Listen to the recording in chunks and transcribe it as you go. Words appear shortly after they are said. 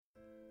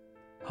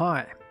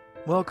Hi,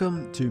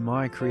 welcome to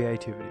My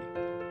Creativity.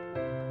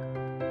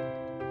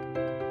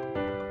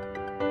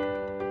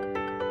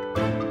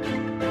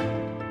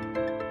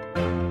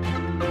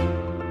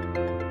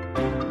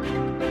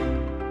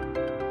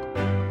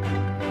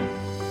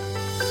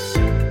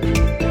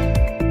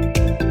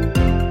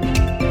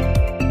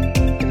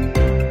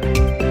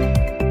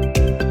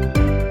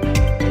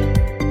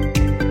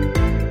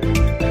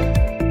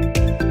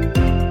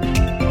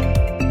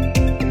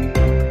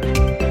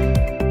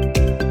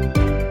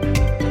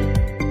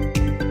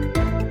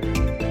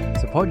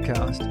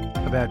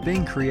 Podcast about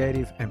being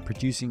creative and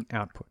producing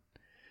output.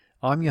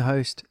 I'm your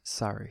host,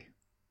 Surrey.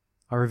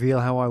 I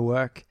reveal how I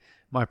work,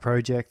 my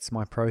projects,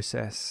 my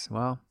process,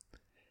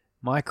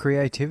 my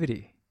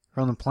creativity,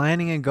 from the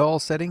planning and goal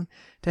setting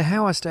to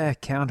how I stay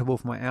accountable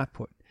for my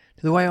output,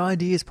 to the way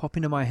ideas pop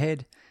into my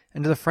head,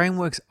 and to the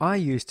frameworks I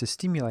use to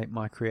stimulate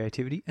my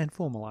creativity and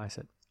formalize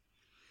it.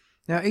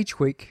 Now, each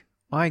week,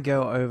 I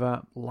go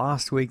over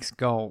last week's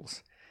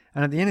goals,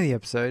 and at the end of the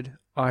episode,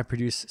 I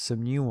produce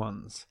some new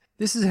ones.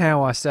 This is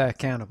how I stay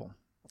accountable.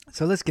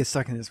 So let's get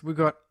stuck in this. We've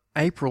got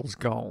April's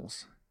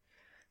goals.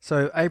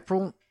 So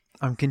April,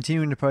 I'm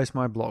continuing to post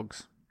my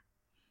blogs.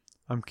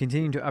 I'm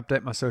continuing to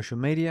update my social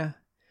media.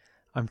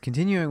 I'm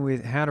continuing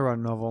with how to write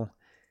a novel.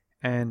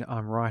 And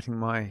I'm writing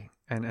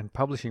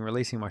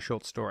releasing my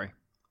short story.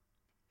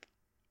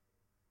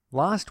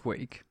 Last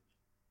week,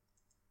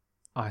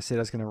 I said I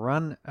was going to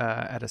run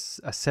at a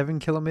 7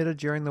 kilometer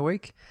during the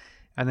week.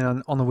 And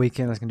then on the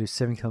weekend, I was going to do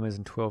 7 kilometers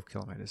and 12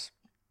 kilometers.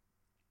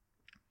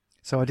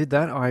 So I did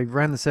that. I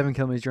ran the 7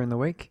 kilometers during the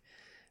week.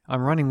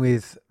 I'm running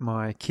with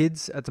my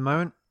kids at the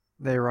moment.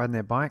 They're riding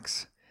their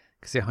bikes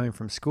because they're home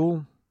from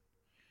school.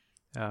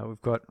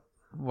 We've got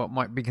what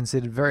might be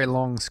considered very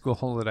long school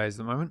holidays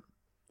at the moment.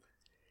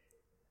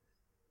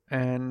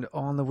 And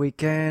on the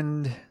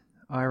weekend,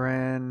 I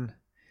ran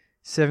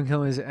 7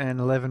 kilometers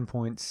and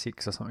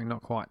 11.6 or something.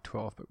 Not quite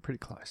 12, but pretty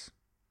close.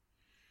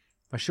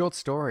 My short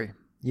story.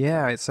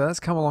 Yeah, so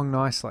that's come along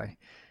nicely.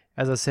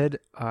 As I said,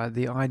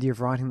 the idea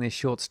of writing this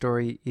short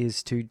story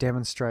is to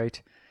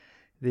demonstrate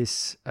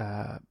this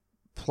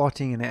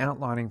plotting and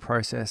outlining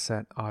process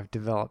that I've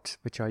developed,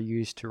 which I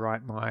use to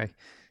write my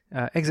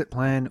exit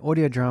plan,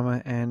 audio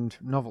drama, and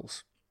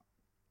novels.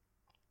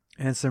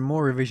 And some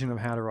more revision of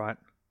how to write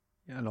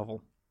a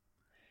novel.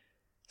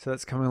 So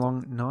that's coming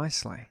along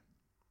nicely.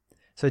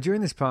 So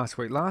during this past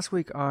week, last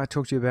week I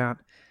talked to you about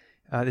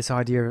this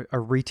idea of a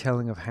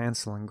retelling of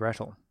Hansel and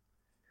Gretel.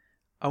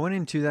 I went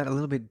into that a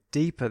little bit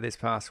deeper this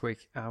past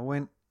week. I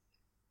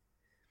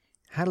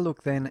had a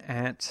look then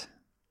at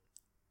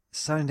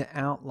starting to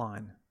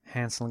outline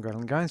Hansel and Gretel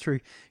and going through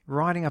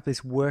writing up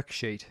this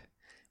worksheet,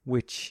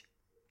 which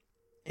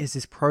is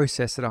this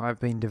process that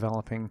I've been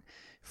developing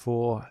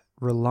for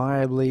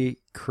reliably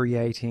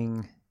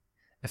creating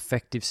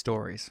effective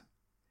stories.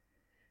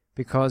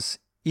 Because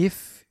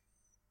if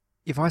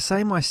I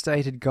say my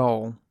stated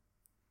goal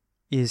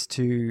is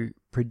to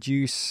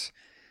produce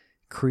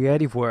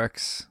creative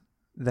works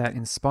that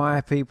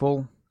inspire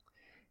people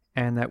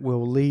and that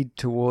will lead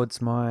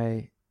towards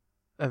my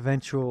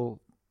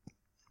eventual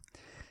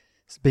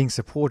being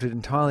supported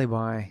entirely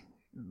by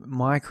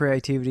my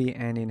creativity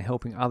and in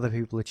helping other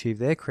people achieve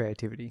their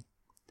creativity,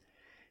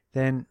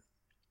 then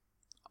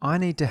I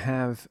need to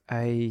have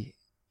a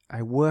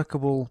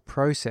workable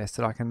process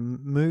that I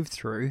can move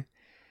through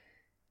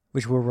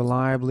which will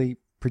reliably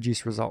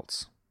produce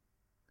results.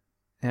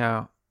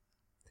 Now,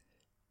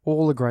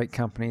 all the great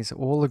companies,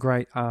 all the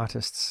great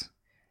artists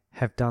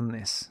have done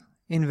this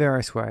in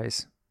various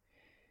ways.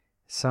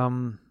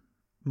 Some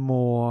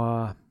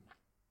more,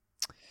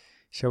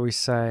 shall we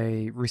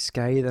say,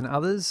 risque than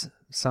others,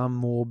 some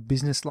more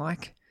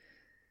business-like.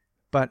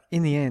 But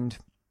in the end,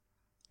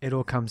 it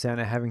all comes down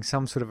to having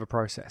some sort of a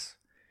process.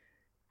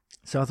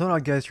 So I thought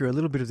I'd go through a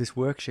little bit of this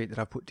worksheet that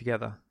I put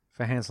together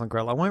for Hansel and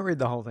Gretel. I won't read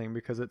the whole thing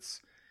because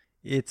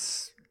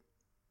it's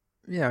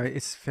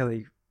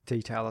fairly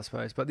detailed, I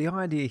suppose. But the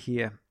idea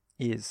here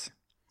is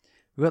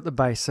we've got the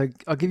base. So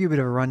I'll give you a bit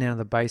of a rundown of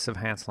the base of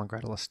Hansel and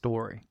Gretel, a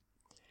story.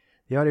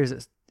 The idea is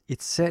that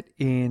it's set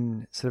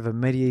in sort of a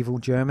medieval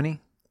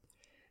Germany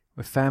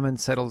where famine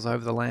settles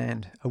over the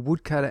land. A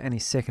woodcutter and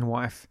his second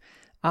wife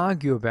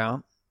argue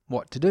about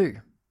what to do.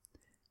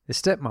 The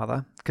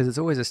stepmother, because it's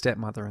always a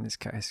stepmother in this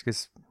case,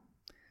 because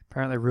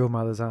apparently real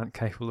mothers aren't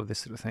capable of this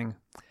sort of thing,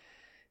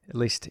 at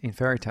least in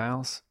fairy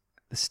tales.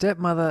 The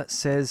stepmother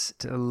says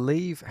to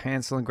leave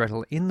Hansel and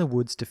Gretel in the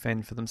woods to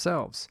fend for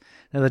themselves.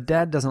 Now, the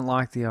dad doesn't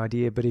like the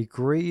idea, but he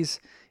agrees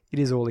it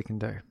is all he can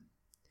do.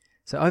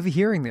 So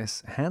overhearing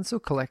this, Hansel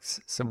collects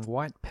some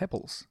white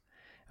pebbles.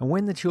 And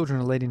when the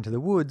children are led into the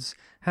woods,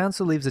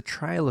 Hansel leaves a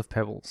trail of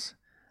pebbles.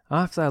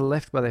 After they're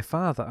left by their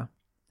father,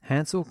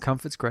 Hansel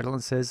comforts Gretel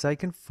and says they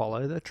can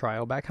follow the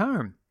trail back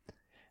home.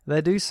 They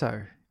do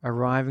so,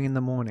 arriving in the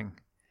morning.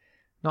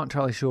 Not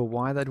entirely sure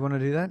why they'd want to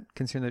do that,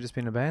 considering they've just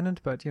been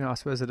abandoned, but, I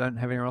suppose they don't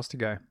have anywhere else to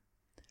go.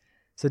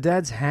 So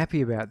Dad's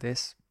happy about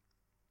this,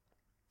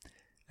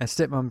 and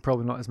Stepmom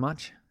probably not as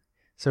much.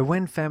 So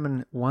when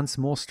famine once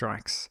more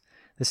strikes,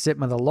 The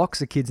stepmother locks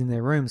the kids in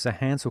their room so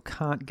Hansel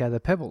can't gather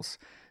pebbles.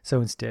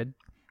 So instead,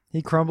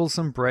 he crumbles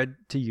some bread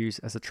to use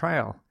as a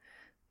trail.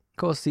 Of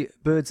course, the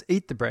birds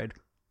eat the bread,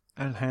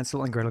 and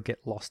Hansel and Gretel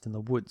get lost in the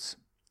woods.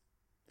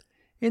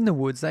 In the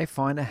woods, they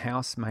find a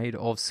house made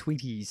of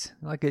sweeties,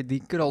 like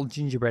the good old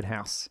gingerbread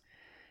house.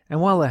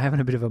 And while they're having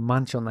a bit of a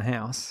munch on the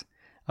house,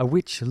 a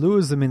witch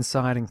lures them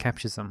inside and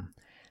captures them.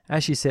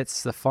 As she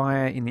sets the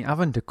fire in the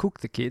oven to cook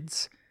the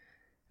kids,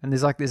 and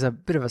there's a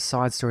bit of a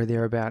side story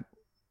there about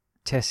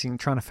testing,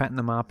 trying to fatten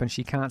them up, and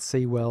she can't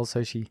see well,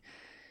 so she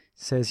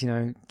says,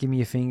 give me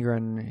your finger,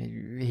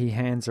 and he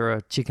hands her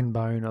a chicken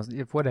bone or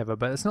whatever,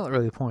 but it's not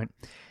really the point.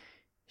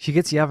 She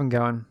gets the oven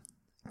going,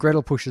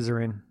 Gretel pushes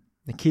her in.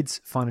 The kids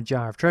find a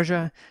jar of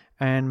treasure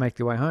and make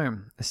their way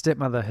home. The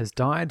stepmother has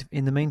died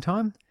in the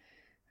meantime.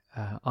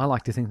 I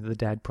like to think that the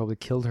dad probably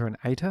killed her and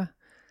ate her.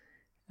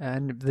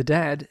 And the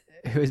dad,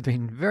 who has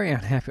been very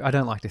unhappy, I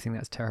don't like to think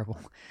that's terrible,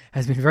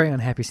 has been very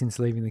unhappy since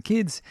leaving the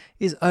kids,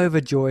 is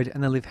overjoyed,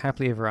 and they live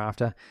happily ever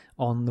after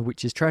on the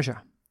witch's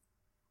treasure.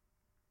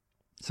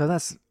 So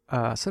that's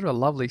sort of a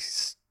lovely,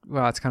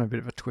 well, it's kind of a bit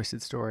of a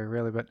twisted story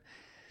really, but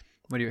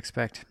what do you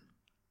expect?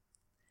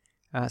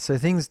 So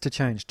things to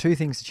change. Two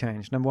things to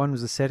change. Number one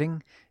was the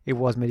setting. It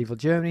was medieval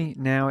Germany.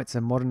 Now it's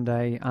a modern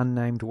day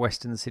unnamed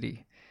western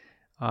city.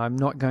 I'm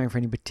not going for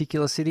any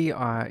particular city.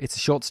 It's a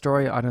short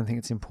story. I don't think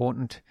it's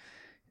important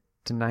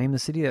to name the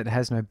city. That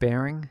has no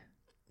bearing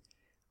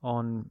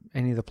on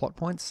any of the plot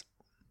points.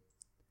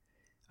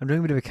 I'm doing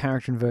a bit of a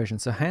character inversion.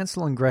 So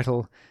Hansel and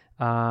Gretel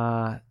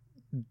are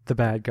the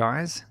bad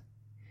guys,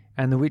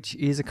 and the witch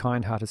is a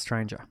kind-hearted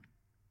stranger.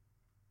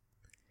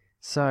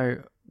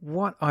 So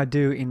what I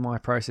do in my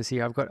process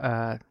here, I've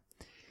got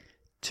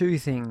two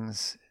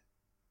things.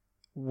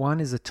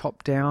 One is a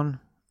top-down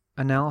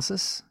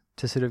analysis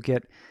to sort of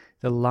get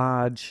the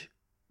large,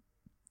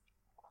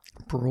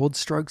 broad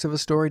strokes of a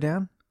story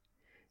down.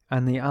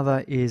 And the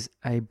other is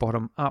a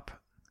bottom-up,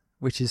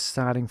 which is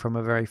starting from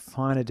a very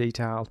finer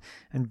detail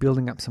and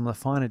building up some of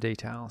the finer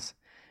details.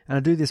 And I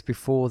do this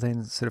before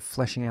then sort of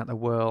fleshing out the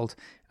world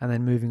and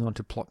then moving on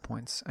to plot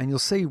points. And you'll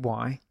see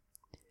why.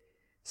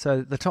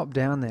 So the top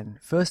down then,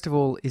 first of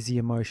all, is the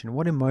emotion.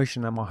 What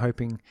emotion am I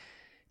hoping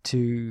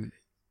to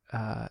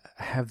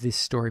have this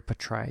story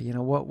portray?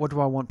 What do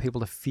I want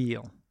people to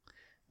feel?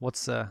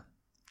 What's the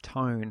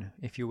tone,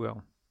 if you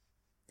will?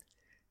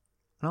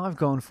 And I've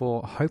gone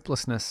for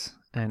hopelessness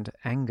and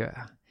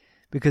anger,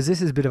 because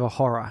this is a bit of a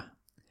horror.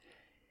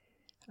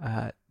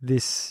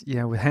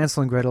 With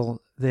Hansel and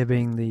Gretel, they're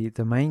being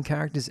the main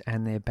characters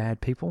and they're bad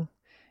people,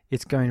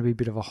 it's going to be a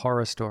bit of a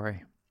horror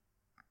story.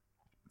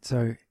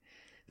 So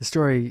the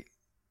story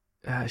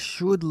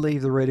should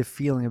leave the reader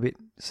feeling a bit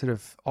sort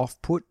of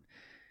off-put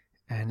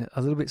and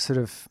a little bit sort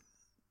of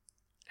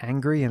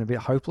angry and a bit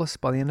hopeless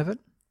by the end of it.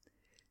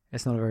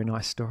 It's not a very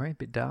nice story, a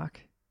bit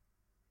dark.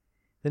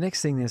 The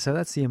next thing there, so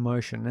that's the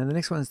emotion. And the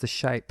next one is the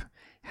shape.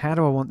 How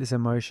do I want this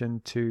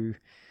emotion to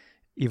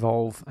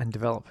evolve and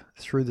develop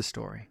through the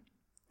story?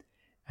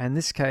 And in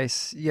this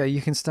case,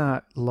 you can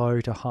start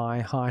low to high,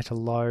 high to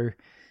low,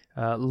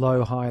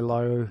 low, high,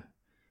 low,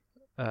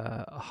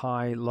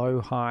 high,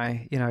 low,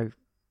 high,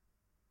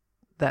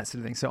 that sort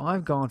of thing. So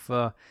I've gone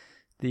for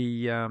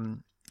the,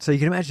 so you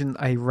can imagine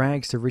a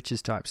rags to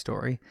riches type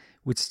story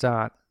would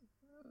start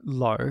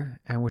low,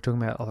 and we're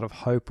talking about a lot of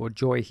hope or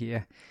joy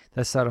here.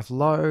 They start off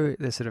low,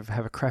 they sort of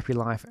have a crappy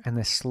life, and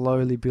they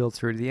slowly build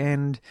through to the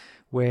end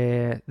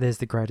where there's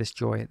the greatest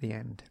joy at the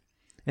end.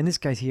 In this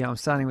case here, I'm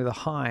starting with a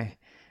high,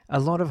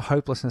 a lot of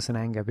hopelessness and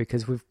anger,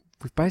 because we're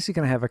basically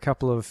going to have a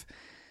couple of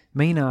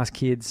mean-ass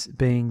kids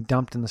being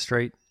dumped in the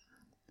street,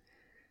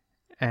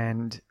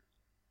 and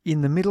in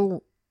the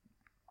middle,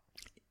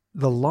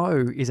 the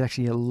low is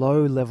actually a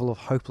low level of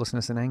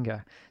hopelessness and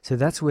anger. So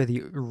that's where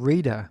the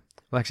reader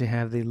will actually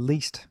have the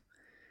least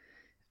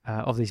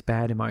of these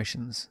bad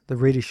emotions. The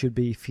reader should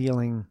be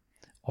feeling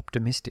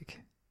optimistic.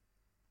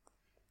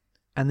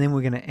 And then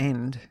we're going to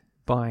end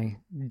by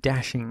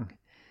dashing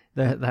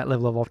that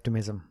level of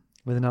optimism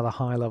with another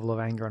high level of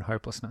anger and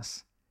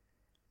hopelessness.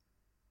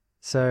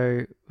 So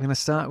we're going to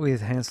start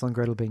with Hansel and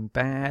Gretel being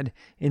bad.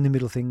 In the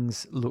middle,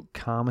 things look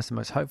calmest and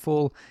most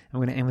hopeful. And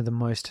we're going to end with the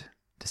most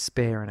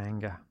despair and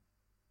anger.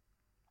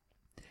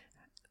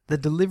 The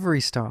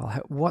delivery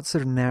style, what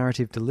sort of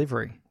narrative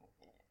delivery?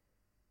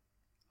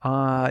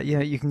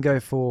 You can go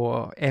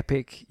for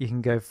epic, you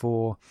can go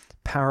for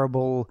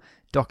parable,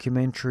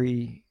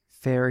 documentary,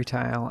 fairy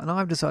tale, and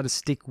I've decided to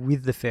stick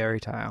with the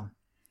fairy tale.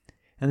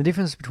 And the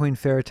difference between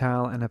fairy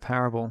tale and a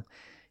parable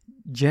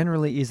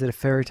generally is that a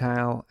fairy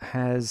tale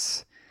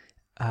has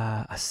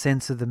a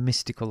sense of the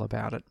mystical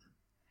about it.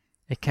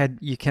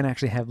 You can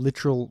actually have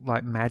literal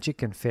like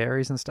magic and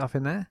fairies and stuff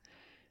in there,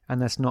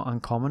 and that's not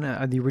uncommon.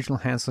 The original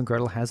Hansel and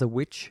Gretel has a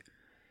witch.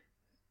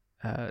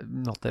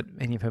 Not that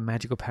any of her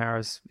magical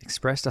powers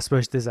expressed. I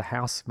suppose there's a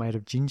house made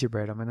of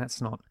gingerbread. I mean,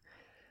 that's not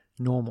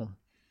normal.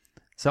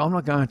 So I'm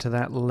not going to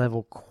that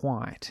level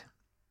quite.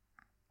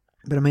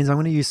 But it means I'm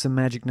going to use some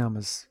magic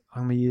numbers.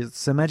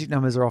 So magic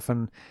numbers are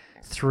often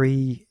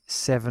 3,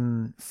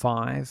 7,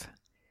 5.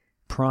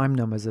 Prime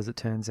numbers, as it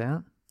turns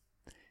out.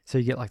 So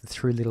you get like the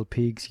 3 little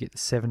pigs, you get the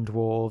 7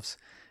 dwarves,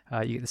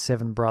 you get the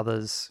 7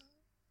 brothers,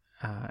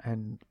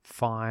 and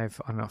 5,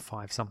 I don't know,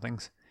 5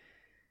 somethings.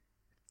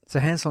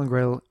 So Hansel and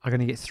Gretel are going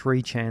to get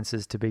 3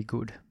 chances to be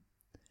good.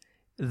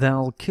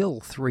 They'll kill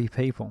 3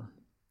 people.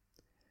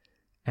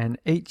 And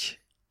each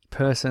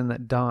person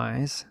that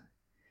dies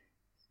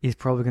is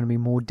probably going to be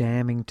more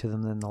damning to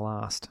them than the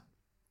last.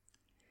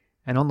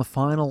 And on the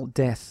final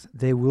death,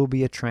 there will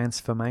be a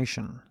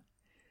transformation.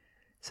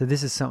 So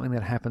this is something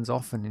that happens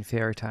often in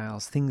fairy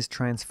tales. Things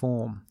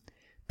transform.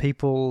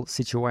 People,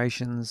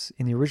 situations.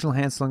 In the original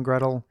Hansel and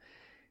Gretel,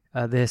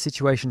 their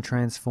situation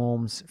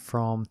transforms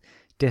from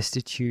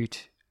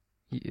destitute,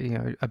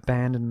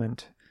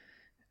 abandonment,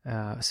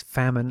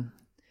 famine,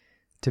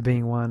 to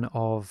being one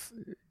of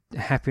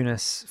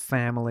happiness,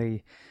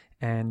 family,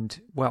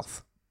 and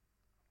wealth.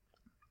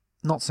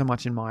 Not so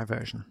much in my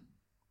version.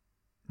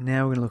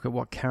 Now we're going to look at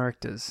what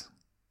characters.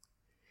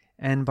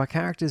 And by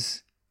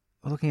characters,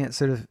 we're looking at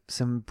sort of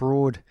some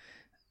broad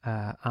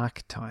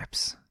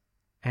archetypes.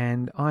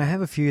 And I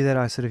have a few that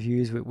I sort of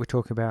use. We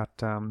talk about,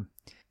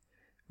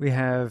 we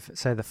have,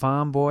 say, the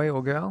farm boy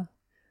or girl.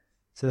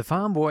 So the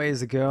farm boy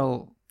is a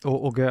girl,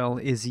 or girl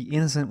is the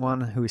innocent one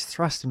who is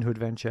thrust into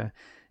adventure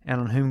and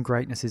on whom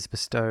greatness is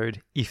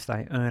bestowed if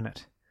they earn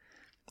it.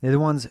 They're the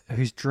ones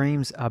whose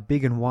dreams are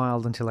big and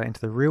wild until they enter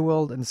the real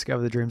world and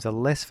discover the dreams are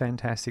less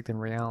fantastic than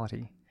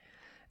reality.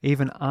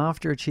 Even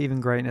after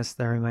achieving greatness,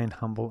 they remain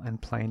humble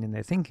and plain in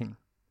their thinking.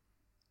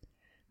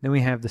 Then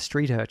we have the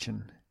street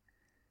urchin.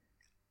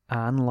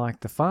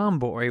 Unlike the farm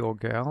boy or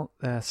girl,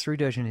 the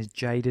street urchin is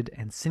jaded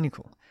and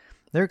cynical.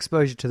 Their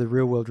exposure to the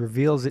real world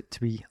reveals it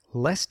to be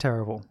less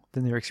terrible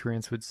than their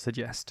experience would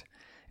suggest.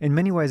 In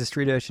many ways, a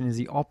street urchin is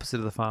the opposite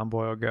of the farm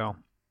boy or girl.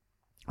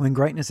 When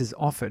greatness is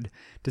offered,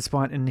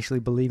 despite initially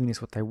believing it's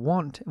what they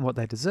want and what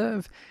they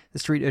deserve, the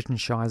street urchin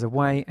shies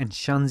away and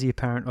shuns the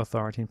apparent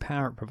authority and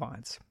power it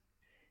provides.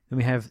 Then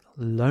we have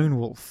lone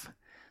wolf.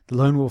 The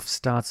lone wolf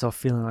starts off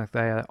feeling like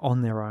they are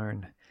on their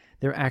own.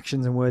 Their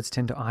actions and words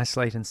tend to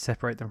isolate and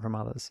separate them from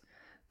others.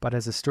 But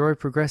as the story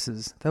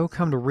progresses, they will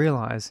come to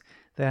realize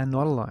they are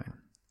not alone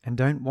and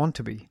don't want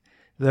to be,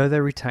 though they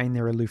retain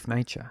their aloof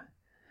nature.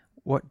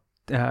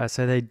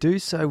 So they do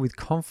so with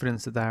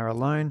confidence that they are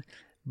alone,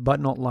 but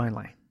not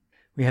lonely.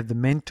 We have the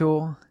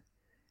mentor.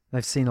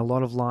 They've seen a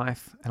lot of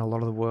life and a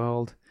lot of the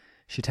world.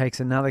 She takes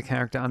another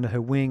character under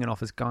her wing and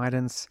offers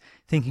guidance,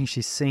 thinking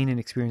she's seen and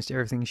experienced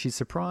everything. She's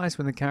surprised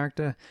when the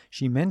character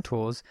she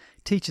mentors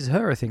teaches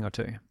her a thing or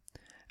two.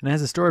 And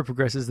as the story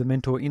progresses, the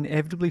mentor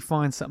inevitably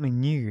finds something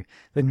new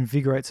that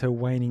invigorates her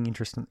waning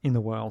interest in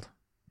the world.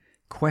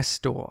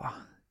 Questor.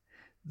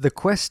 The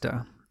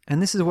Quester,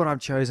 and this is what I've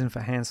chosen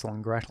for Hansel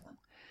and Gretel.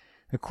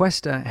 The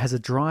Quester has a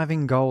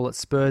driving goal that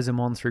spurs him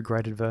on through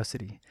great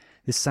adversity.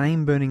 The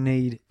same burning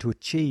need to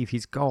achieve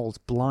his goals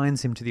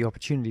blinds him to the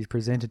opportunities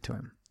presented to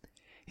him.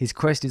 His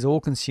quest is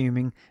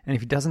all-consuming, and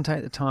if he doesn't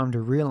take the time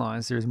to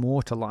realize there is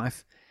more to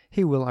life,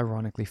 he will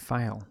ironically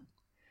fail.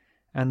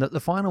 And the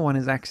final one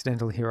is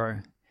Accidental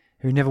Hero,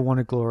 who never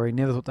wanted glory,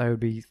 never thought they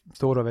would be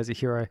thought of as a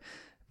hero,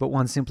 but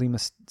one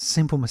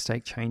simple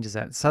mistake changes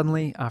that.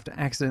 Suddenly, after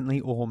accidentally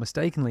or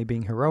mistakenly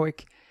being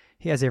heroic,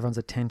 he has everyone's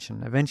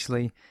attention.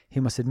 Eventually, he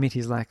must admit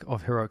his lack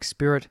of heroic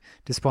spirit,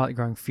 despite the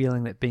growing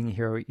feeling that being a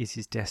hero is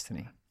his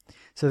destiny.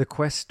 So the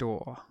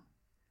Questor.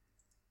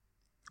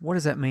 What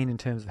does that mean in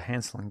terms of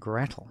Hansel and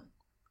Gretel?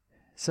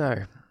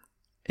 So,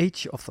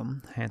 each of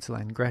them, Hansel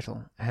and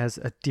Gretel, has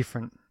a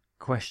different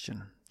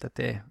question that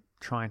they're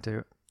trying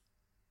to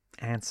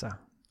answer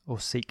or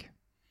seek.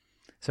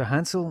 So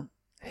Hansel,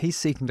 he's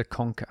seeking to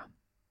conquer.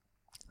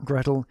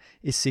 Gretel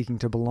is seeking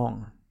to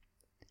belong.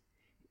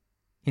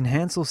 In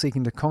Hansel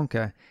seeking to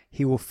conquer,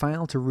 he will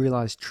fail to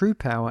realize true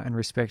power and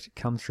respect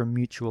comes from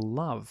mutual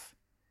love.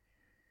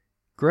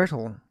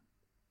 Gretel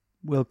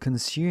will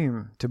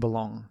consume to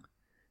belong,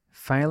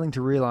 failing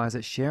to realize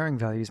that sharing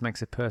values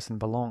makes a person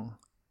belong.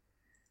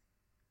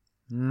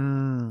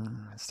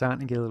 It's starting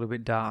to get a little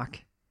bit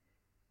dark.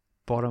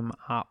 Bottom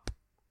up.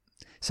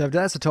 So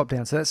that's the top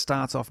down. So that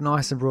starts off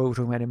nice and broad. We're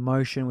talking about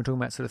emotion. We're talking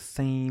about sort of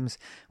themes.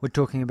 We're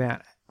talking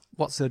about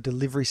what sort of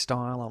delivery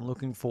style I'm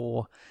looking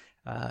for.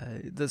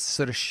 The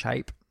sort of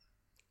shape.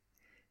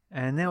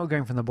 And now we're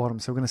going from the bottom.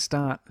 So we're going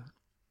to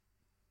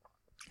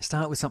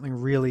start with something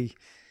really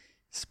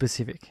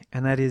specific,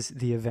 and that is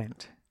the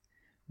event.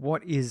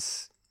 What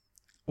is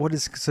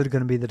sort of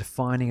going to be the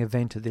defining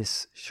event of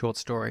this short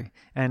story?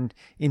 And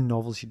in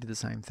novels, you do the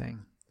same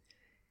thing.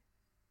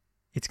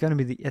 It's going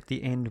to be at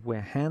the end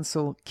where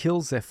Hansel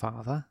kills their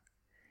father,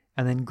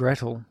 and then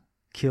Gretel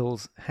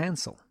kills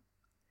Hansel.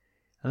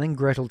 And then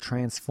Gretel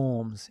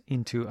transforms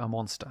into a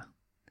monster.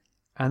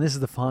 And this is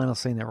the final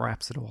scene that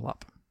wraps it all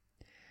up.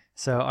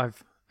 So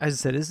as I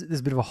said, this is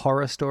a bit of a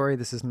horror story.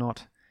 This is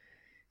not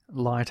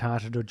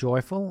light-hearted or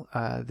joyful.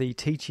 The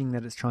teaching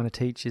that it's trying to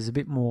teach is a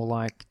bit more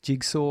like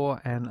Jigsaw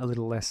and a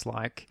little less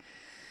like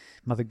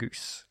Mother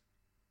Goose.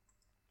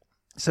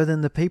 So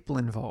then the people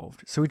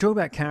involved. So we talk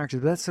about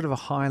characters, but that's sort of a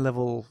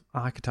high-level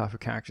archetype of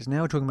characters.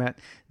 Now we're talking about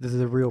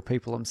the real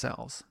people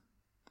themselves.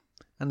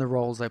 and the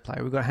roles they play.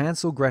 We've got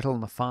Hansel, Gretel,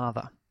 and the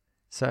father.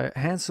 So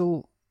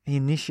Hansel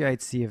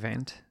initiates the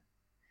event,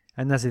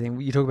 and that's the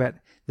thing. You talk about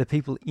the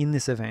people in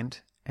this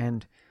event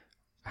and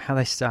how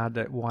they started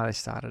it, why they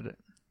started it.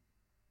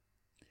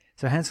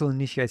 So Hansel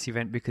initiates the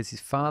event because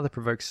his father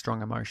provokes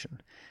strong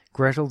emotion.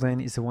 Gretel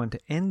then is the one to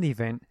end the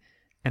event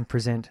and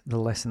present the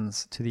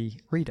lessons to the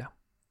reader.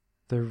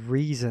 The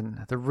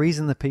reason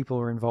the people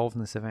are involved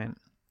in this event.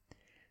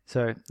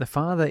 So the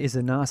father is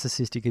a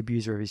narcissistic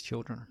abuser of his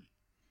children.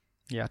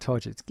 Yeah, I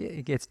told you,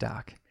 it gets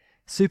dark.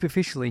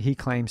 Superficially, he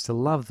claims to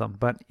love them,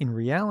 but in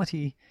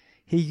reality,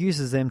 he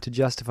uses them to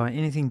justify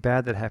anything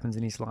bad that happens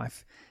in his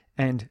life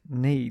and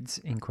needs,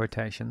 in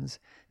quotations,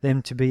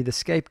 them to be the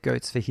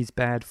scapegoats for his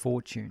bad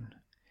fortune.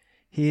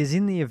 He is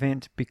in the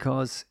event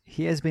because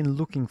he has been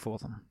looking for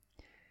them.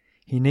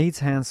 He needs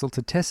Hansel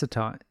to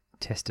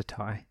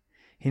testify.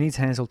 He needs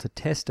Hansel to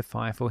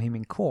testify for him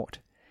in court.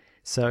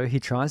 So he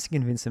tries to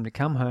convince him to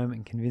come home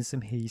and convince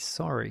him he's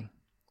sorry.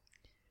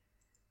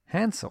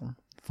 Hansel,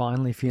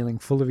 finally feeling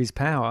full of his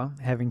power,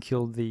 having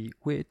killed the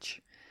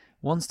witch,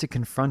 wants to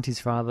confront his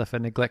father for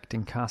neglect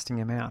and casting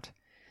him out.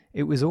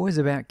 It was always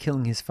about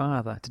killing his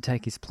father to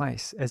take his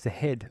place as the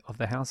head of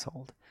the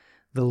household,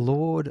 the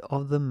lord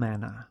of the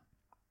manor.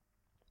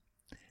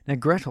 Now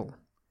Gretel,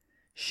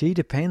 she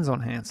depends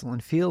on Hansel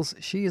and feels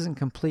she isn't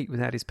complete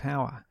without his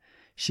power.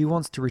 She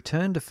wants to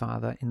return to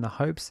father in the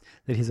hopes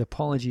that his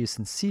apology is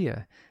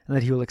sincere and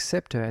that he will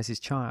accept her as his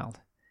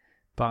child.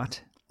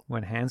 But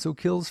when Hansel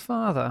kills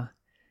father,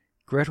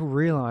 Gretel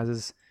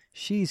realizes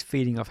she's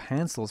feeding off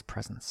Hansel's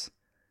presence.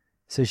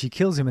 So she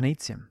kills him and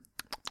eats him.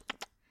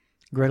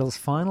 Gretel's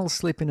final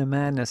slip into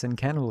madness and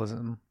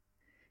cannibalism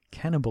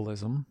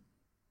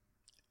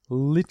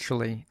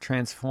literally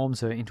transforms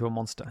her into a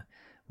monster,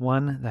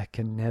 one that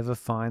can never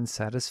find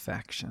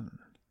satisfaction.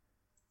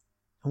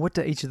 And what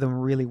do each of them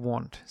really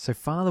want? So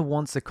father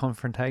wants a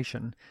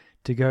confrontation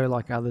to go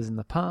like others in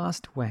the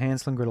past, where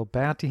Hansel and Gretel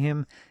bow to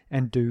him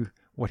and do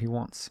what he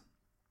wants.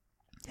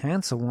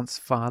 Hansel wants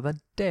father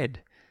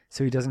dead,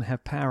 so he doesn't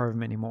have power over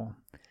him anymore.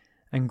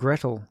 And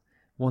Gretel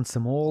wants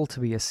them all to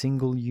be a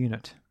single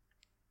unit.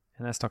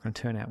 And that's not going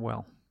to turn out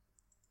well.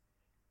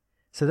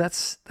 So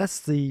that's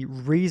the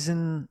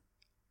reason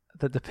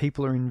that the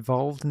people are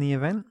involved in the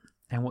event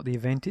and what the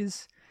event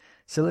is.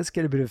 So let's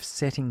get a bit of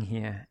setting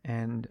here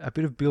and a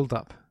bit of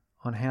build-up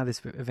on how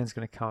this event's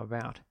going to come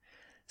about.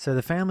 So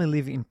the family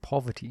live in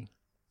poverty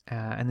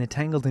and they're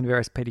tangled in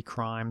various petty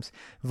crimes,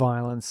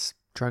 violence,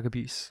 drug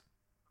abuse.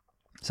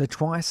 So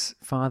twice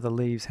father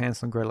leaves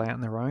Hansel and Gretel out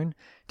on their own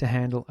to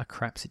handle a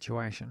crap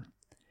situation.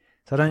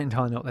 So I don't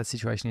entirely know what that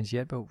situation is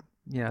yet, but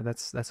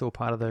that's all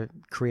part of the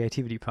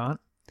creativity part.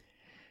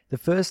 The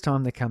first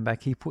time they come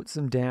back, he puts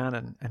them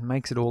down and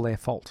makes it all their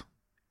fault.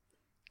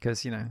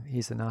 Because,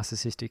 he's the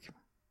narcissistic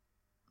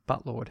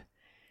buttlord.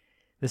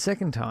 The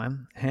second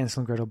time,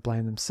 Hansel and Gretel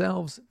blame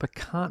themselves, but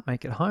can't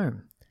make it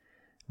home.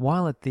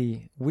 While at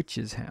the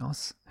witch's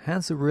house,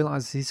 Hansel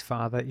realizes his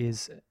father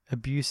is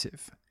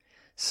abusive.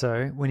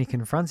 So, when he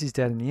confronts his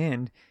dad in the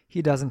end,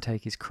 he doesn't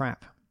take his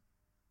crap.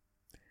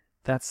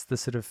 That's the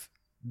sort of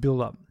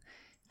build-up.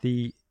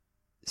 The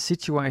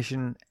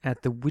situation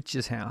at the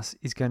witch's house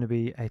is going to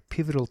be a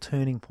pivotal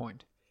turning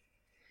point.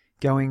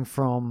 Going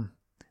from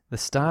the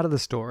start of the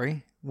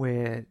story,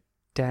 where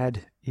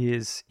Dad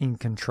is in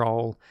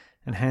control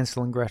and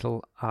Hansel and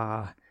Gretel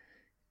are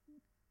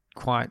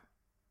quite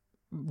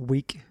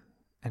weak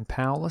and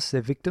powerless,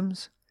 they're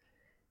victims.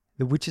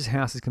 The witch's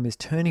house is going to be this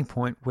turning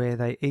point where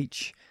they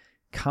each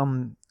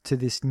come to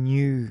this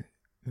new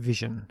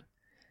vision.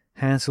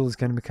 Hansel is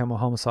going to become a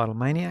homicidal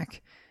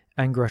maniac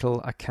and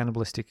Gretel a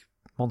cannibalistic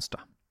monster.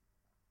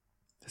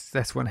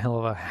 That's one hell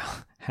of a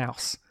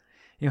house.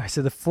 Anyway,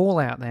 so the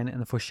fallout then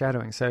and the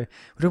foreshadowing. So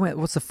we're talking about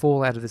what's the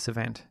fallout of this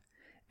event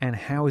and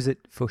how is it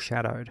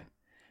foreshadowed?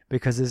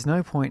 Because there's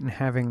no point in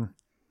having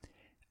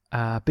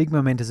a big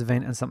momentous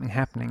event and something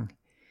happening.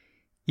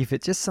 If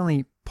it just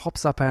suddenly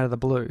pops up out of the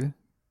blue,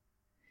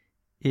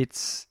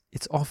 it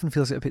often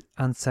feels a bit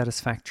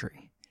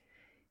unsatisfactory.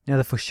 Now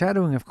the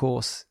foreshadowing, of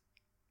course,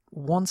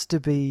 wants to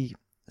be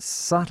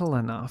subtle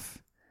enough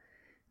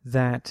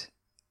that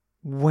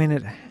when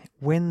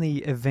the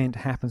event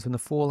happens, when the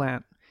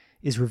fallout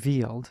is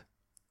revealed,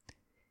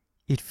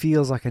 it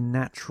feels like a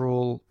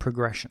natural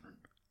progression.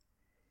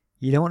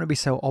 You don't want to be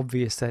so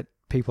obvious that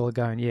people are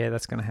going, yeah,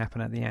 that's going to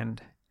happen at the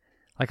end.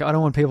 Like, I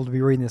don't want people to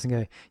be reading this and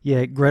go,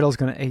 yeah, Gretel's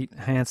going to eat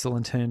Hansel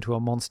and turn into a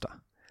monster.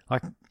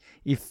 Like,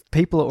 if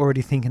people are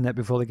already thinking that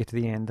before they get to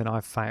the end, then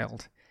I've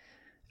failed.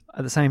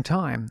 At the same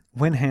time,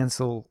 when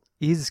Hansel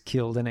is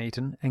killed and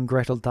eaten, and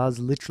Gretel does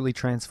literally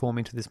transform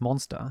into this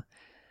monster,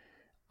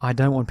 I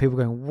don't want people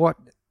going, what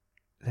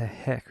the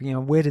heck?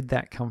 Where did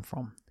that come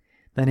from?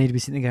 They need to be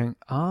sitting there going,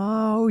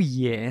 oh,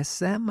 yes,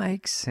 that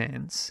makes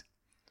sense.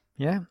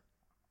 Yeah?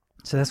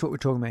 So that's what we're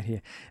talking about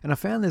here. And I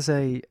found there's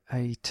a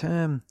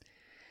term,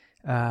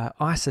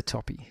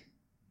 isotopy.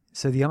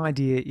 So the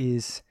idea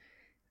is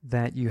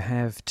that you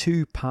have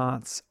two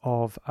parts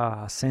of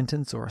a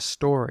sentence or a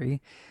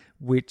story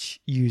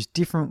which use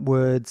different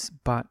words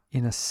but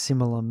in a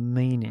similar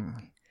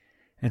meaning.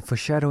 And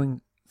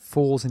foreshadowing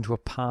falls into a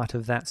part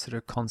of that sort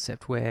of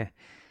concept where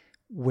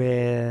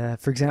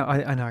for example,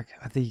 I know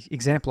the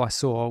example I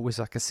saw was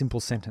like a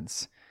simple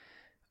sentence.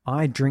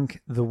 I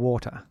drink the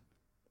water.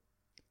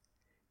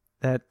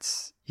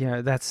 That's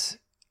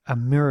a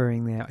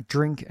mirroring there.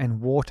 Drink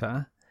and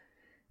water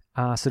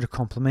are sort of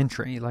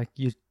complementary. Like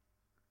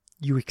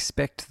you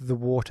expect the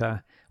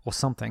water or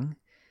something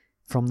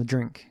from the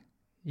drink.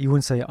 You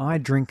wouldn't say, I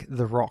drink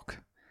the rock.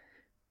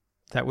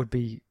 That would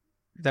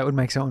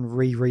make someone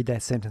reread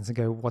that sentence and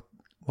go, what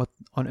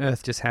on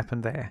earth just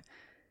happened there?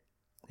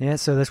 Yeah,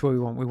 so that's what we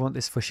want. We want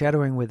this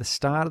foreshadowing where the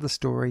start of the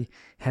story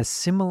has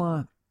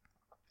similar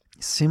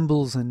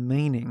symbols and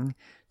meaning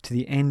to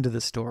the end of the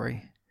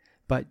story,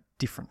 but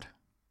different.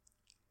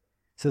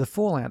 So the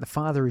fallout, the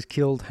father is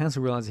killed.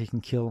 Hansel realizes he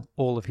can kill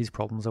all of his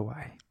problems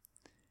away.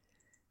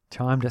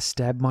 Time to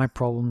stab my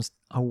problems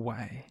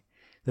away.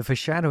 The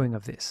foreshadowing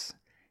of this.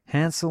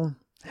 Hansel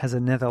has a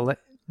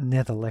leather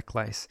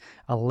necklace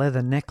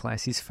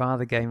his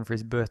father gave him for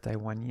his birthday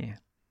one year.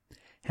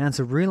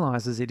 Hansel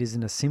realizes it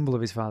isn't a symbol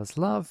of his father's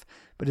love,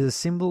 but is a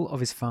symbol of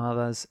his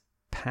father's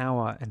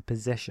power and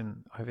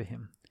possession over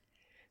him.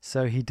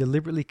 So he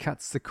deliberately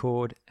cuts the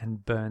cord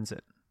and burns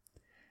it.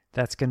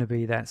 That's going to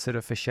be that sort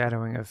of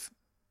foreshadowing of,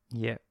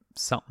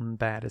 something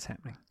bad is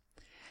happening.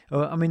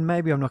 I mean,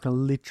 maybe I'm not going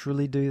to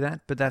literally do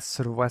that, but that's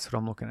what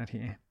I'm looking at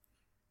here.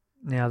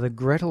 Now, the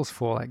Gretel's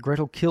fallout.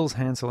 Gretel kills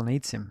Hansel and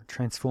eats him,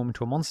 transformed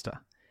into a monster.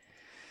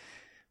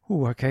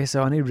 Ooh, okay,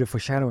 so I need a bit of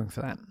foreshadowing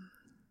for that,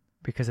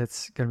 because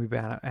it's going to be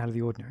out of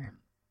the ordinary.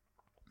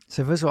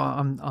 So first of all,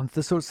 I'm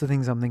the sorts of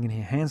things I'm thinking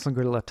here. Hansel and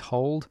Gretel are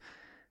told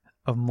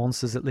of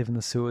monsters that live in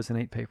the sewers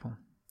and eat people.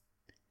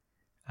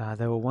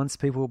 They were once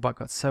people, but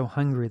got so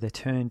hungry they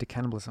turned to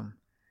cannibalism.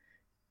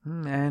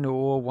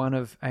 Or one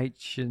of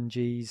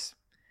H&G's,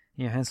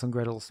 Hansel and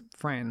Gretel's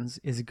friends,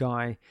 is a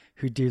guy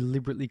who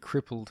deliberately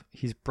crippled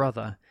his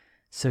brother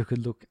so he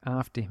could look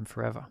after him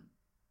forever.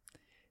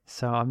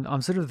 So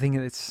I'm sort of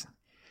thinking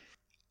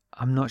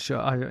I'm not sure.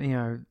 I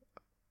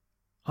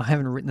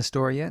haven't written the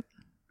story yet.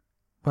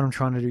 What I'm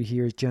trying to do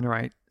here is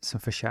generate some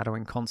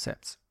foreshadowing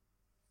concepts.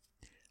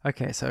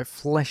 Okay, so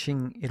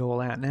fleshing it all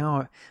out.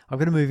 Now I've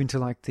got to move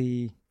into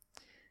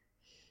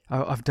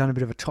I've done a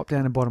bit of a top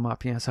down and bottom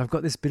up, so I've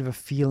got this bit of a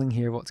feeling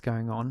here of what's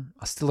going on.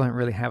 I still don't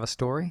really have a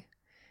story.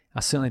 I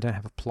certainly don't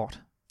have a plot.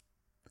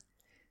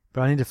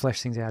 But I need to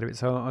flesh things out a bit.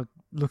 So I'm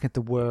looking at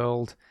the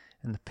world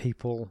and the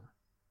people.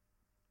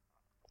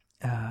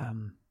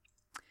 And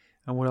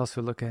what else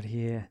we'll look at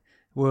here?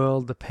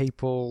 World, the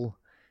people.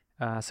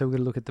 So we're going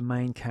to look at the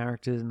main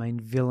characters,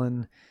 main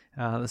villain,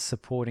 the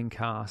supporting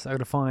cast. I've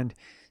got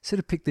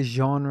to pick the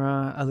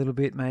genre a little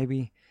bit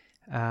maybe.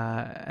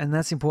 And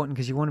that's important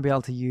because you want to be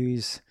able to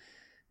use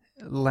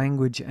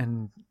language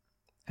and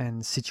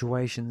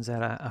situations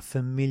that are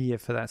familiar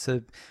for that.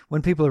 So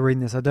when people are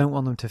reading this, I don't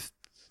want them to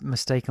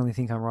mistakenly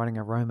think I'm writing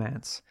a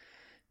romance.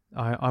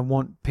 I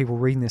want people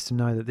reading this to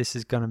know that this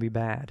is going to be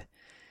bad.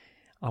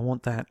 I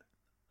want that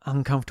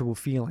uncomfortable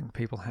feeling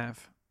people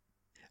have.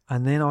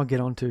 And then I'll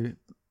get on to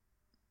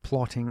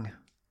plotting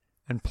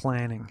and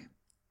planning.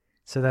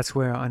 So that's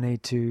where I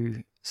need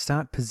to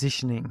start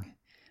positioning.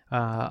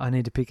 I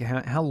need to pick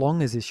how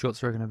long is this short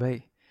story going to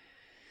be?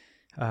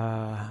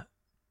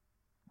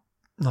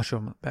 Not sure,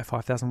 about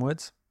 5,000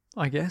 words,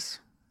 I guess.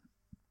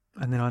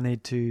 And then I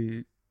need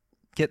to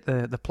get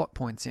the plot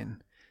points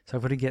in. So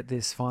I've got to get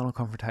this final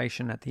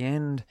confrontation at the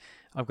end.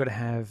 I've got to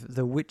have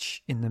the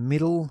witch in the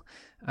middle,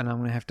 and I'm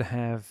going to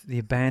have the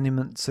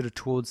abandonment sort of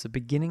towards the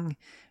beginning,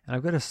 and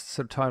I've got to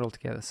sort of tie it all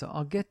together. So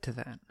I'll get to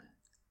that.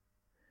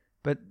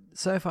 But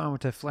so far I'm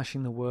to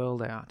fleshing the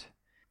world out.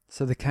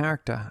 So the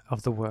character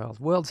of the world.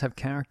 Worlds have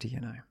character,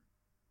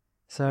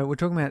 So we're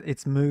talking about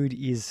its mood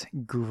is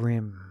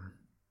grim.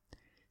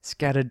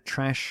 Scattered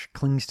trash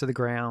clings to the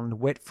ground,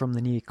 wet from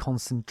the near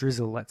constant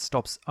drizzle that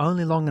stops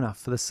only long enough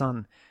for the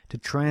sun to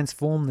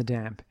transform the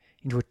damp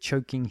into a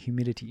choking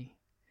humidity.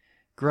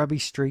 Grubby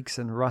streaks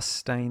and rust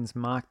stains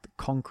mark the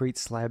concrete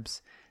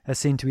slabs that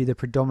seem to be the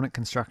predominant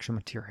construction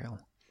material.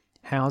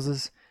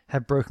 Houses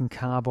have broken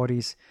car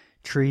bodies,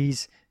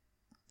 trees,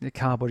 the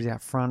car bodies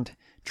out front,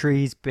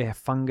 trees bear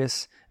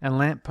fungus, and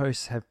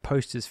lampposts have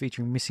posters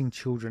featuring missing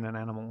children and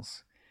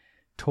animals.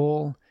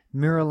 Tall,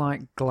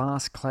 mirror-like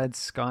glass-clad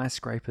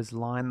skyscrapers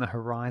line the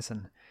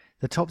horizon,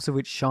 the tops of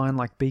which shine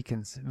like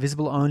beacons,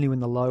 visible only when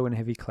the low and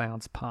heavy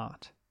clouds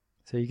part.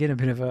 So you get a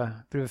bit of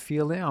a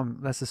feel there.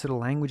 That's the sort of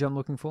language I'm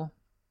looking for.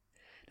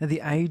 Now,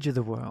 the age of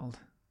the world,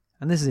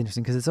 and this is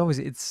interesting because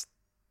it's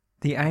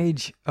the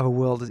age of a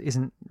world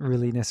isn't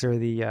really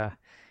necessarily the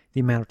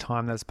amount of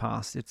time that's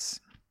passed.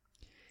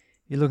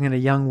 You're looking at a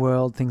young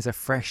world. Things are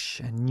fresh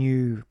and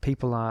new.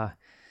 People are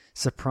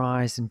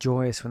surprised and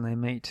joyous when they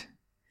meet.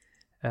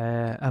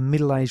 A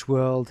middle-aged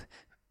world,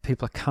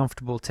 people are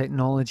comfortable.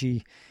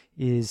 Technology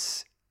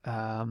is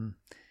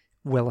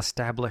well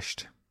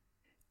established.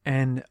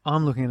 And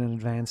I'm looking at an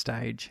advanced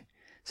age.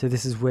 So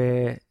this is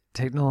where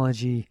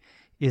technology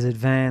is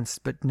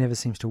advanced but never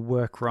seems to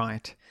work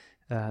right.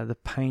 The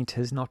paint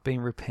has not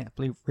been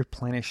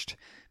replenished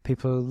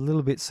people are a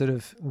little bit sort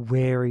of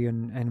wary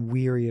and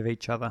weary of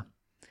each other.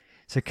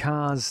 So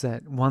cars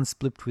that once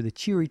blipped with a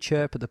cheery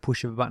chirp at the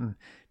push of a button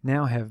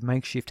now have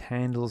makeshift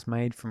handles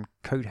made from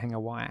coat hanger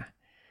wire.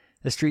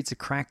 The streets are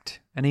cracked,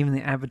 and even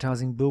the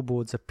advertising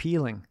billboards are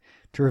peeling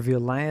to reveal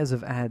layers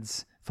of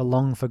ads for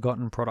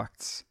long-forgotten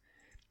products.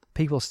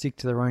 People stick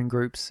to their own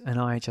groups and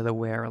eye each other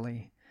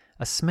warily.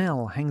 A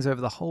smell hangs over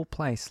the whole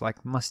place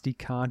like musty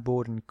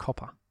cardboard and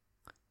copper.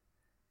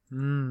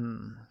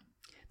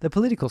 The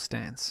political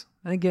stance.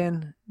 And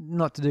again,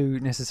 not to do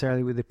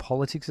necessarily with the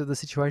politics of the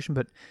situation,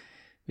 but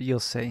you'll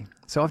see.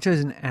 So I've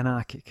chosen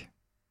anarchic.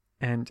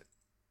 And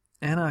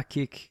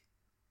anarchy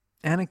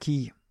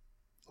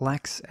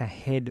lacks a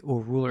head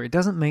or ruler. It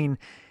doesn't mean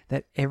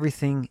that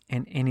everything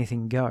and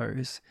anything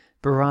goes,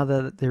 but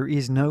rather that there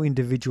is no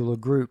individual or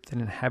group that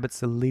inhabits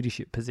the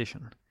leadership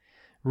position.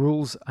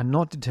 Rules are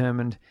not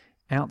determined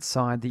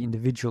outside the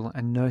individual,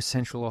 and no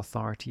central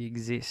authority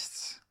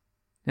exists.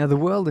 Now, the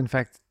world, in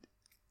fact,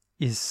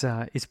 is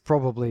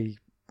probably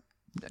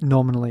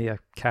nominally a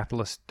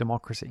capitalist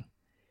democracy,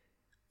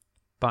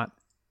 but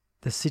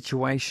the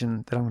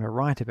situation that I'm going to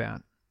write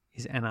about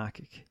is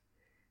anarchic.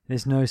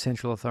 There's no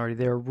central authority.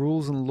 There are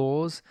rules and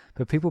laws,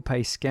 but people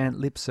pay scant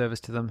lip service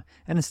to them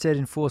and instead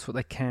enforce what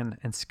they can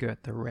and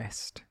skirt the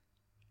rest.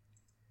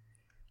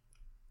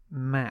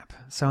 Map.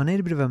 So I need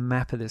a bit of a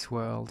map of this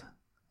world.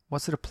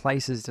 What sort of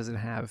places does it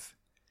have?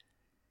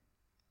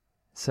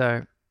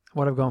 So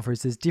what I've gone for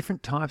is there's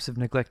different types of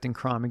neglect and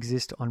crime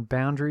exist on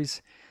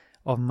boundaries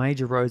of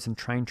major roads and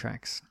train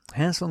tracks.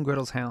 Hansel and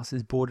Gretel's house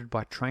is bordered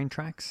by train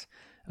tracks,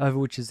 over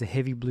which is the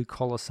heavy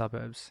blue-collar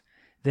suburbs.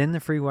 Then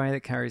the freeway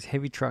that carries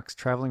heavy trucks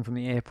travelling from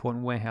the airport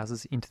and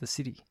warehouses into the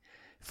city.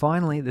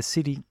 Finally, the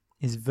city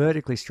is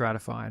vertically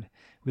stratified,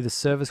 with the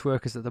service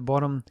workers at the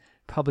bottom,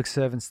 public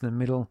servants in the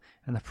middle,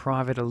 and the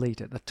private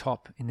elite at the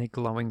top in their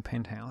glowing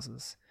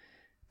penthouses.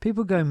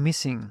 People go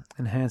missing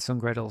in Hansel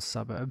and Gretel's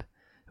suburb.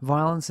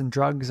 Violence and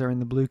drugs are in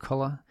the blue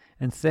collar,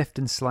 and theft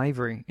and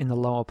slavery in the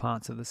lower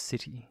parts of the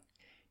city.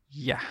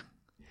 Yeah.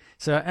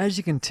 So as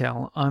you can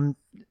tell, I'm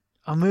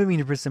moving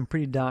into some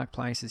pretty dark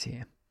places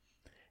here.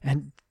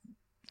 And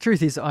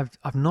truth is,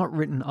 I've not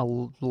written a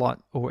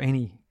lot or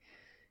any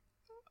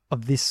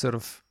of this sort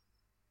of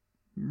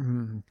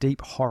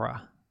deep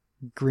horror,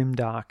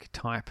 grimdark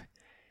type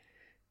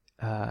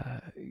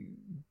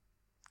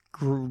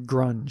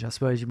grunge, I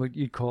suppose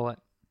you'd call it.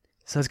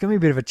 So it's going to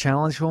be a bit of a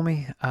challenge for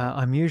me.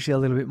 I'm usually a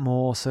little bit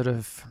more sort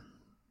of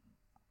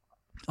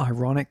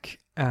ironic,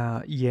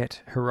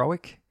 yet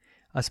heroic,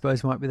 I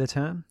suppose might be the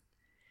term.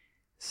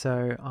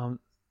 So,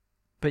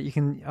 but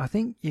I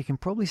think you can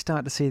probably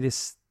start to see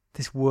this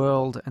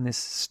world and this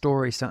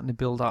story starting to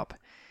build up.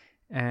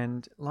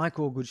 And like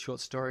all good short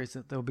stories,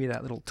 that there'll be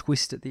that little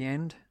twist at the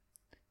end.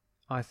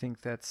 I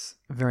think that's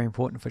very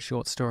important for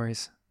short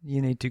stories.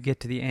 You need to get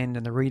to the end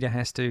and the reader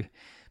has to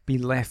be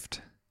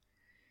left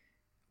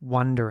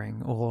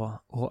wondering or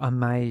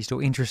amazed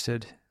or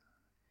interested.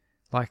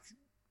 Like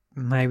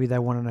maybe they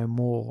want to know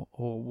more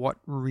or what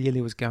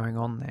really was going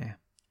on there.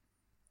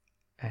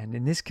 And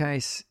in this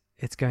case,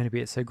 it's going to be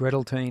it. So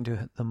Gretel turning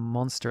into the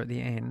monster at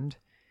the end.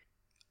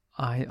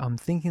 I'm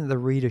thinking that the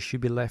reader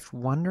should be left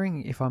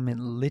wondering if I meant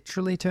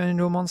literally turn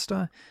into a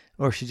monster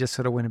or if she just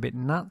sort of went a bit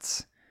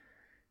nuts.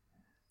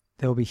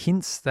 There will be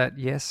hints that,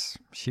 yes,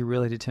 she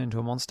really did turn into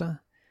a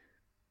monster,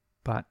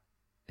 but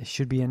there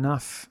should be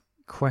enough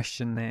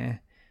question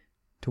there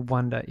to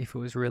wonder if it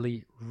was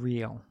really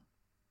real.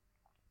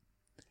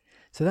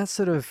 So that's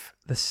sort of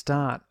the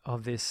start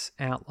of this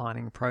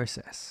outlining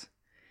process.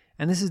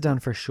 And this is done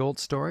for a short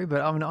story,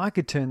 but I mean, I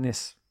could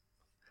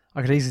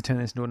easily turn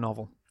this into a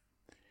novel.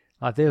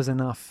 Like there's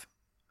enough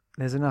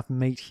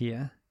meat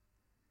here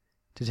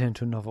to turn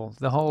into a novel.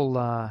 The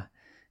whole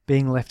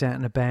being left out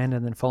and abandoned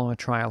and then following a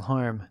trail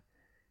home,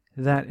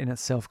 that in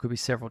itself could be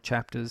several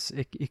chapters.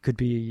 It could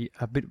be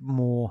a bit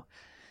more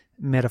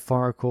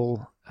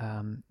metaphorical.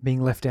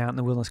 Being left out in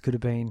the wilderness could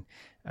have been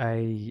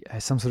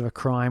some sort of a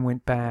crime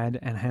went bad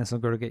and Hansel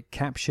and Gretel get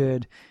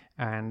captured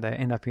and they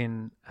end up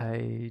in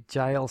a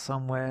jail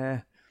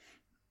somewhere.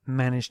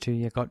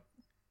 Got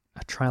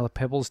a trail of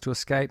pebbles to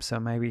escape, so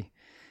maybe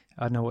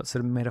I don't know what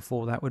sort of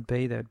metaphor that would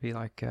be. That would be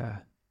like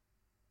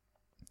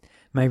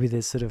maybe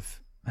there's sort of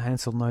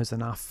Hansel knows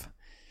enough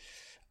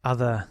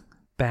other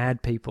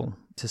bad people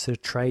to sort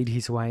of trade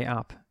his way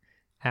up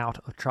out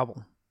of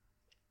trouble.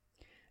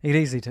 It could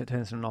easily turn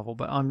into a novel,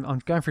 but I'm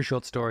going for a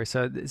short story,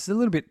 so it's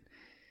probably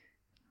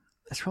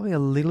a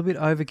little bit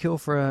overkill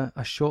for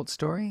a short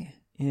story,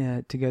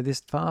 to go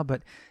this far,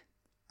 but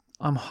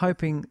I'm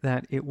hoping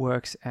that it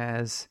works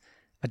as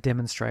a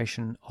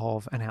demonstration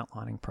of an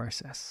outlining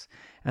process.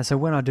 And so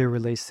when I do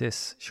release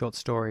this short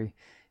story,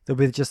 there'll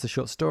be just the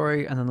short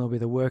story, and then there'll be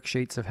the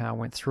worksheets of how I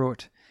went through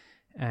it,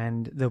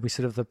 and there'll be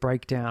sort of the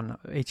breakdown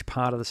of each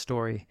part of the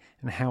story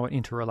and how it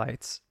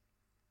interrelates.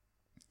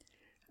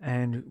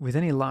 And with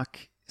any luck,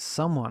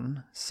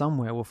 someone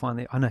somewhere will find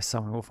it. I know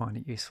someone will find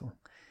it useful.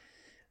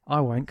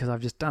 I won't because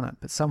I've just done it,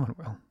 but someone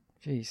will.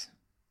 Jeez.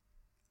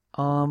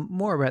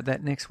 More about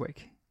that next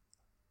week.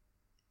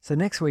 So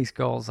next week's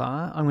goals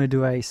are, I'm going to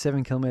do a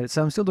 7 kilometre.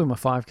 So I'm still doing my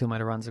 5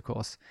 kilometre runs, of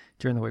course,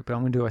 during the week, but I'm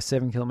going to do a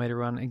 7 kilometre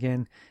run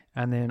again,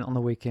 and then on the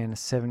weekend a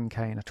 7k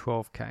and a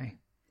 12k.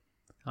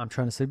 I'm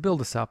trying to build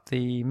this up.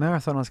 The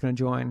marathon I was going to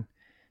join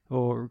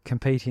or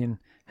compete in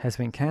has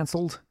been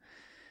cancelled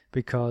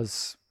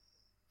because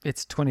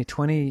it's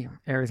 2020.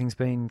 Everything's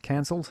been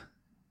cancelled.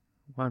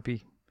 Won't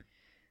be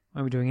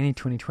doing any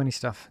 2020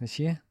 stuff this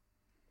year.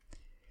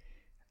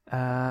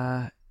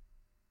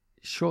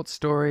 Short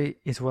story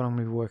is what I'm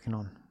going to be working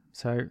on.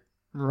 So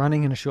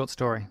running and a short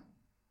story.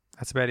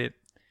 That's about it.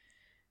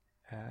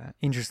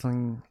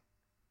 Interestingly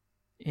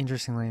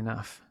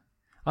enough,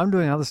 I'm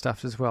doing other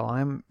stuff as well.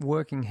 I'm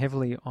working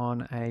heavily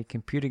on a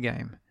computer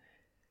game,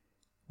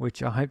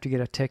 which I hope to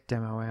get a tech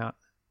demo out.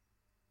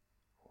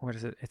 What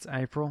is it? It's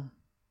April.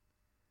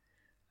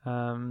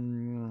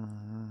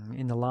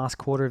 In the last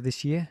quarter of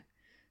this year.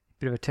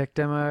 Bit of a tech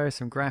demo,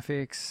 some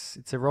graphics.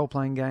 It's a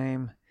role-playing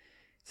game.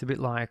 It's a bit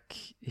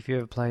like if you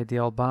ever played the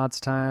old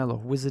Bard's Tale or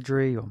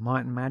Wizardry or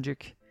Might and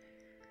Magic.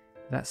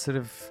 That sort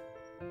of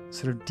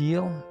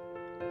deal.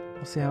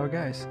 We'll see how it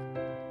goes.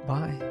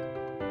 Bye.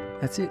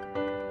 That's it.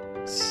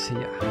 See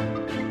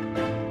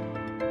ya.